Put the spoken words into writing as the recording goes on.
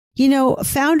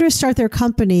founders start their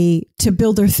company to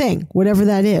build their thing, whatever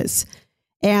that is.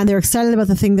 And they're excited about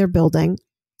the thing they're building.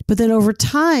 But then over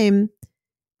time,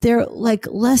 they're like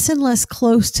less and less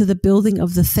close to the building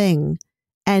of the thing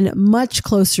and much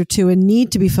closer to and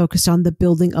need to be focused on the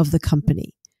building of the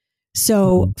company.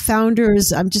 So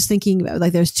founders, I'm just thinking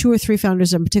like there's 2 or 3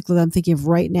 founders in particular that I'm thinking of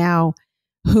right now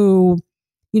who,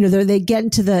 they get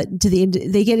into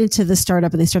the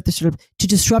startup and they start the startup to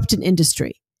disrupt an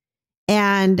industry.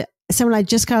 And someone I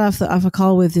just got off a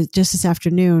call with just this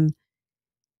afternoon,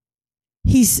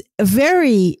 he's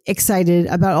very excited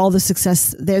about all the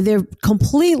success. They're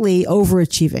completely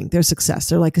overachieving their success.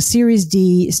 They're like a Series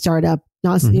D startup,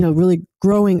 not really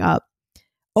growing up,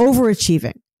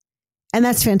 overachieving. And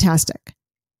that's fantastic.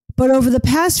 But over the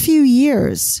past few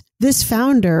years, this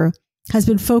founder has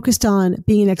been focused on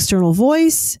being an external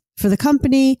voice for the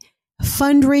company,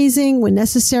 fundraising when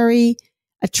necessary,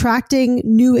 attracting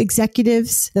new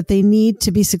executives that they need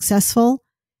to be successful,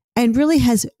 and really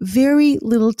has very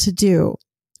little to do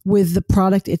with the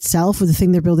product itself, with the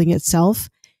thing they're building itself.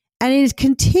 And it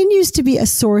continues to be a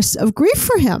source of grief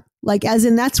for him. Like, as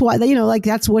in, that's why,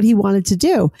 that's what he wanted to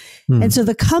do. And so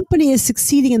the company is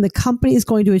succeeding and the company is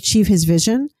going to achieve his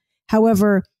vision.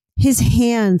 However, his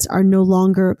hands are no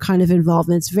longer kind of involved.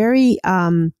 And it's very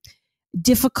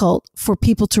difficult for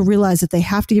people to realize that they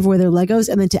have to give away their Legos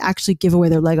and then to actually give away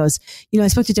their Legos. I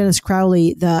spoke to Dennis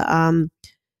Crowley, the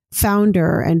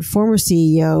founder and former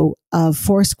CEO of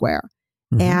Foursquare.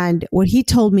 And what he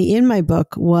told me in my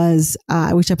book was,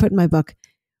 which I put in my book,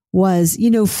 was,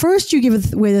 first you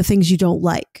give away the things you don't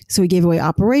like. So he gave away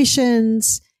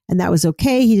operations, and that was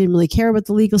okay. He didn't really care about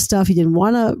the legal stuff. He didn't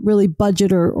want to really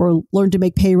budget or learn to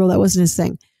make payroll. That wasn't his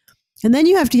thing. And then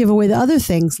you have to give away the other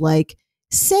things like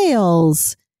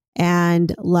sales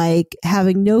and like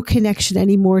having no connection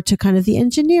anymore to kind of the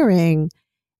engineering.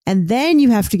 And then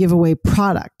you have to give away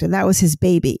product. And that was his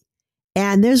baby.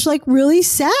 And there's like really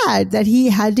sad that he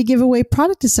had to give away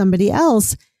product to somebody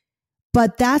else.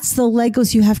 But that's the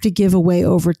Legos you have to give away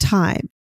over time.